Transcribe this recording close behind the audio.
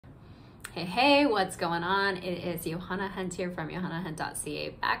Hey, what's going on? It is Johanna Hunt here from johannahunt.ca,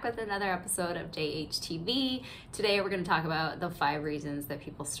 back with another episode of JHTV. Today we're going to talk about the 5 reasons that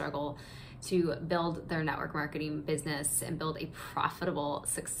people struggle to build their network marketing business and build a profitable,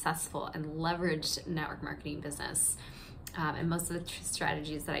 successful, and leveraged network marketing business. And most of the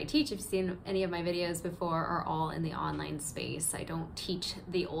strategies that I teach, if you've seen any of my videos before, are all in the online space. I don't teach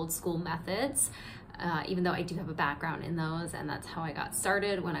the old school methods. Even though I do have a background in those, and that's how I got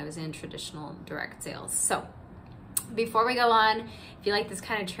started when I was in traditional direct sales. So before we go on, if you like this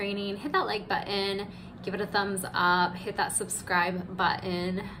kind of training, hit that like button, give it a thumbs up, hit that subscribe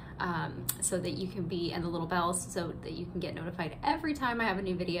button so that you can be, and the little bell so that you can get notified every time I have a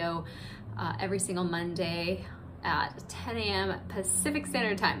new video every single Monday at 10 a.m. Pacific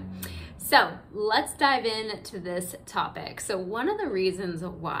Standard Time. So let's dive into this topic. So one of the reasons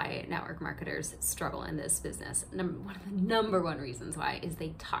why network marketers struggle in this business, one of the number one reasons why, is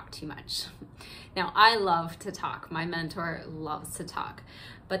they talk too much. Now, I love to talk. My mentor loves to talk.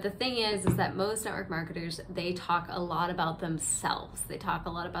 But the thing is that most network marketers, they talk a lot about themselves. They talk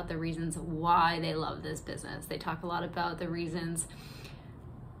a lot about the reasons why they love this business. They talk a lot about the reasons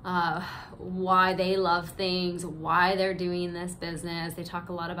why they love things, why they're doing this business. They talk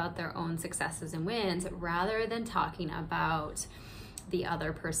a lot about their own successes and wins rather than talking about the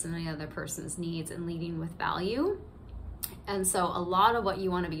other person and the other person's needs and leading with value. And so a lot of what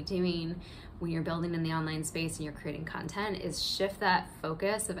you want to be doing when you're building in the online space and you're creating content is shift that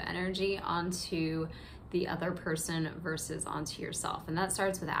focus of energy onto the other person versus onto yourself. And that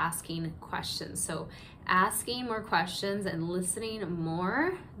starts with asking questions. So asking more questions and listening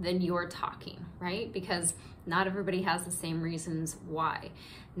more than you're talking, right? Because not everybody has the same reasons why.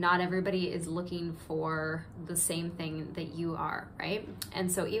 Not everybody is looking for the same thing that you are, right? And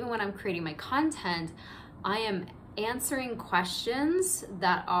so even when I'm creating my content, I am answering questions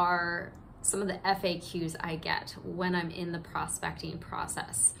that are some of the FAQs I get when I'm in the prospecting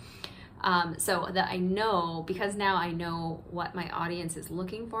process. So that I know, because now I know what my audience is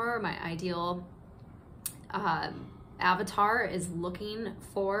looking for, my ideal avatar is looking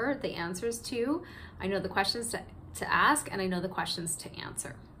for the answers to. I know the questions to ask, and I know the questions to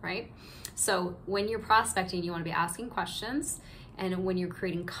answer, right? So when you're prospecting, you want to be asking questions, and when you're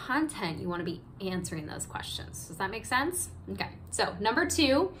creating content, you want to be answering those questions. Does that make sense? Okay, so number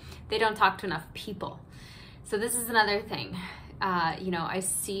 2, they don't talk to enough people. So this is another thing. I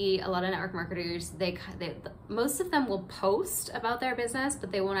see a lot of network marketers, most of them will post about their business,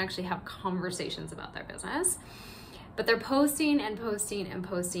 but they won't actually have conversations about their business. But they're posting and posting and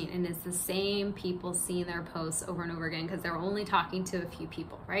posting, and it's the same people seeing their posts over and over again because they're only talking to a few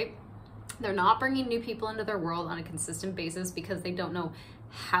people, right? They're not bringing new people into their world on a consistent basis because they don't know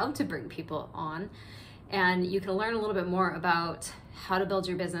how to bring people on. And you can learn a little bit more about how to build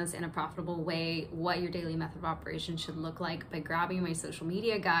your business in a profitable way, what your daily method of operation should look like by grabbing my social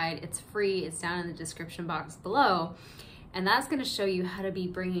media guide. It's free, it's down in the description box below. And that's gonna show you how to be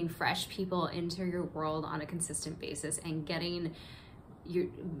bringing fresh people into your world on a consistent basis and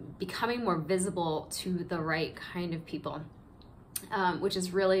becoming more visible to the right kind of people, which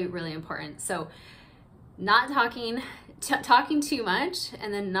is really, really important. So not talking too much,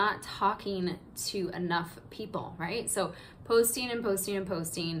 and then not talking to enough people, right? So posting and posting and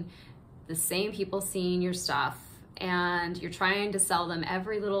posting, the same people seeing your stuff, and you're trying to sell them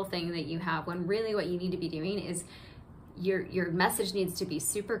every little thing that you have, when really what you need to be doing is your message needs to be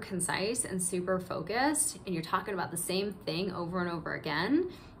super concise and super focused, and you're talking about the same thing over and over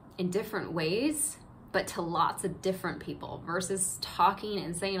again in different ways, but to lots of different people, versus talking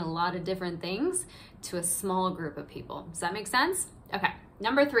and saying a lot of different things to a small group of people. Does that make sense? Okay,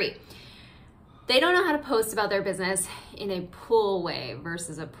 number 3, they don't know how to post about their business in a pull way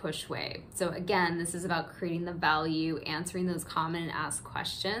versus a push way. So again, this is about creating the value, answering those common and asked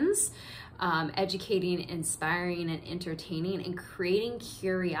questions, educating, inspiring, and entertaining, and creating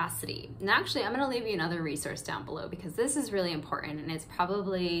curiosity. And actually, I'm gonna leave you another resource down below because this is really important, and it's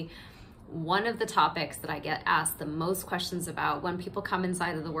probably one of the topics that I get asked the most questions about when people come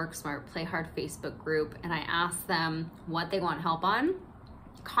inside of the Work Smart Play Hard Facebook group and I ask them what they want help on.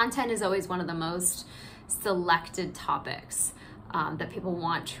 Content is always one of the most selected topics that people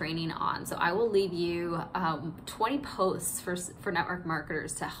want training on. So I will leave you 20 posts for network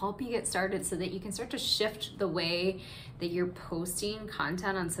marketers to help you get started so that you can start to shift the way that you're posting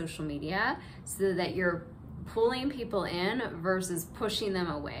content on social media so that you're pulling people in versus pushing them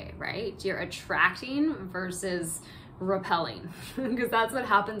away, right? You're attracting versus repelling because that's what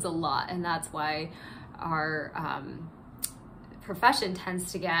happens a lot, and that's why our profession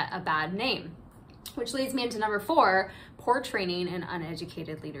tends to get a bad name. Which leads me into number 4, poor training and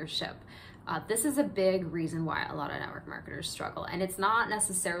uneducated leadership. This is a big reason why a lot of network marketers struggle, and it's not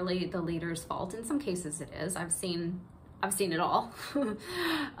necessarily the leader's fault. In some cases it is. I've seen it all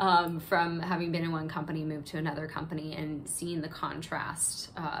from having been in one company, moved to another company, and seeing the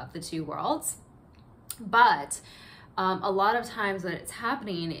contrast of the two worlds. But a lot of times what it's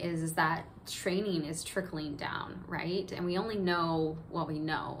happening is that training is trickling down, right? And we only know what we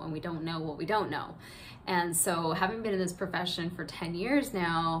know, and we don't know what we don't know. And so having been in this profession for 10 years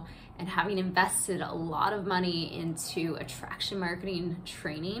now, and having invested a lot of money into attraction marketing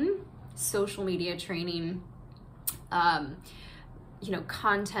training, social media training,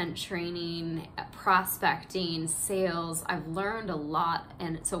 content training, prospecting, sales, I've learned a lot.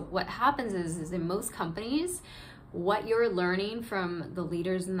 And so what happens is in most companies, what you're learning from the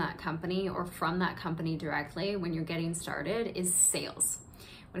leaders in that company or from that company directly when you're getting started is sales.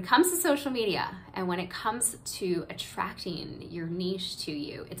 When it comes to social media and when it comes to attracting your niche to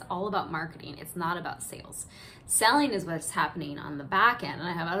you, it's all about marketing. It's not about sales. Selling is what's happening on the back end, and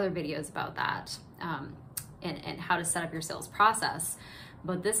I have other videos about that and how to set up your sales process.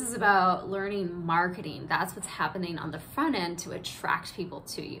 But this is about learning marketing. That's what's happening on the front end to attract people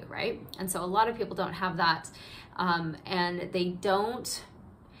to you, right? And so a lot of people don't have that, and they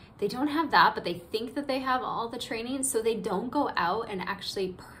don't have that, but they think that they have all the training, so they don't go out and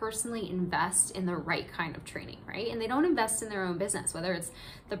actually personally invest in the right kind of training, right? And they don't invest in their own business, whether it's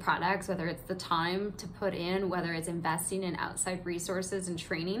the products, whether it's the time to put in, whether it's investing in outside resources and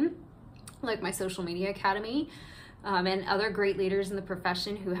training, like my Social Media Academy, and other great leaders in the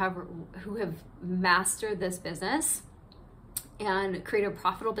profession who have mastered this business and created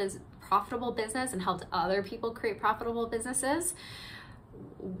profitable business and helped other people create profitable businesses.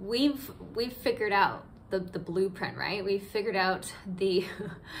 We've figured out the blueprint, right? We've figured out I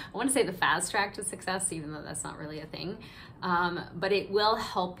want to say the fast track to success, even though that's not really a thing. But it will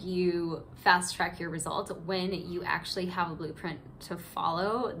help you fast track your results when you actually have a blueprint to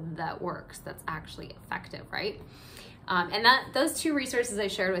follow that works, that's actually effective, right? And those 2 resources I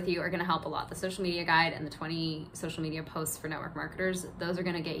shared with you are going to help a lot. The social media guide and the 20 social media posts for network marketers. Those are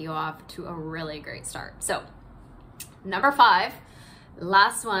going to get you off to a really great start. So number 5,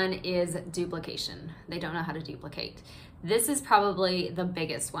 last one is duplication. They don't know how to duplicate. This is probably the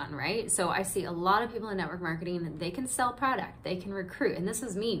biggest one, right? So I see a lot of people in network marketing, they can sell product, they can recruit. And this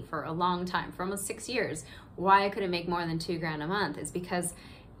was me for a long time, for almost 6 years. Why I couldn't make more than $2,000 a month is because,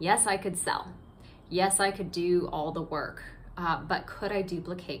 yes, I could sell. Yes, I could do all the work, but could I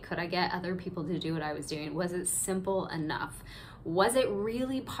duplicate? Could I get other people to do what I was doing? Was it simple enough? Was it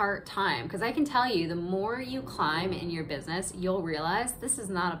really part-time? Because I can tell you, the more you climb in your business, you'll realize this is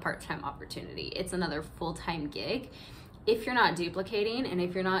not a part-time opportunity. It's another full-time gig. If you're not duplicating and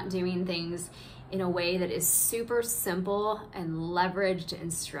if you're not doing things in a way that is super simple and leveraged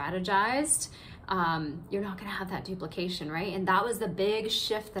and strategized, you're not gonna have that duplication, right? And that was the big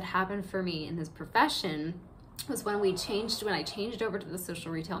shift that happened for me in this profession, was when I changed over to the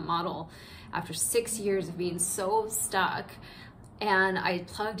social retail model after 6 years of being so stuck, and I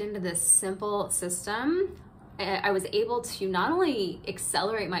plugged into this simple system. I was able to not only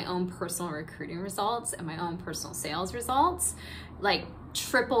accelerate my own personal recruiting results and my own personal sales results, like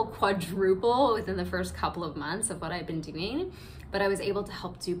triple, quadruple within the first couple of months of what I've been doing, but I was able to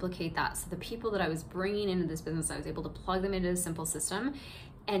help duplicate that. So the people that I was bringing into this business, I was able to plug them into a simple system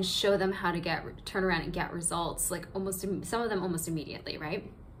and show them how to turn around and get results, like some of them almost immediately,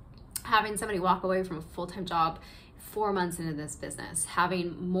 right? Having somebody walk away from a full-time job 4 months into this business,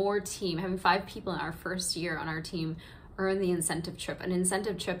 having 5 people in our first year on our team earn the incentive trip, an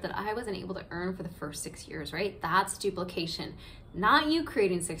incentive trip that I wasn't able to earn for the first 6 years, right? That's duplication. Not you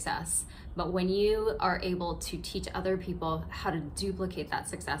creating success, but when you are able to teach other people how to duplicate that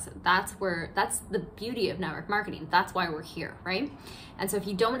success, that's the beauty of network marketing. That's why we're here, right? And so if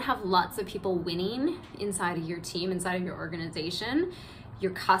you don't have lots of people winning inside of your team, inside of your organization,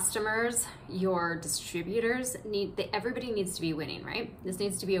 your customers, your distributors, everybody needs to be winning, right? This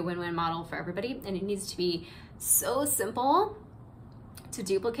needs to be a win-win model for everybody, and it needs to be so simple to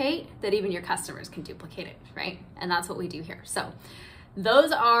duplicate that even your customers can duplicate it, right? And that's what we do here. So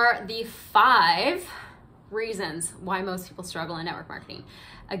those are the 5 reasons why most people struggle in network marketing.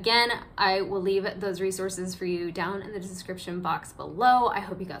 Again, I will leave those resources for you down in the description box below. I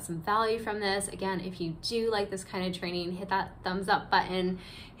hope you got some value from this. Again, if you do like this kind of training, hit that thumbs up button,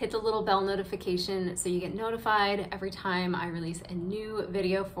 hit the little bell notification so you get notified every time I release a new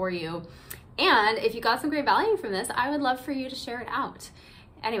video for you. And if you got some great value from this, I would love for you to share it out.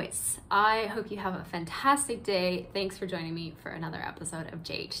 Anyways, I hope you have a fantastic day. Thanks for joining me for another episode of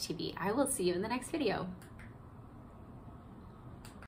JHTV. I will see you in the next video.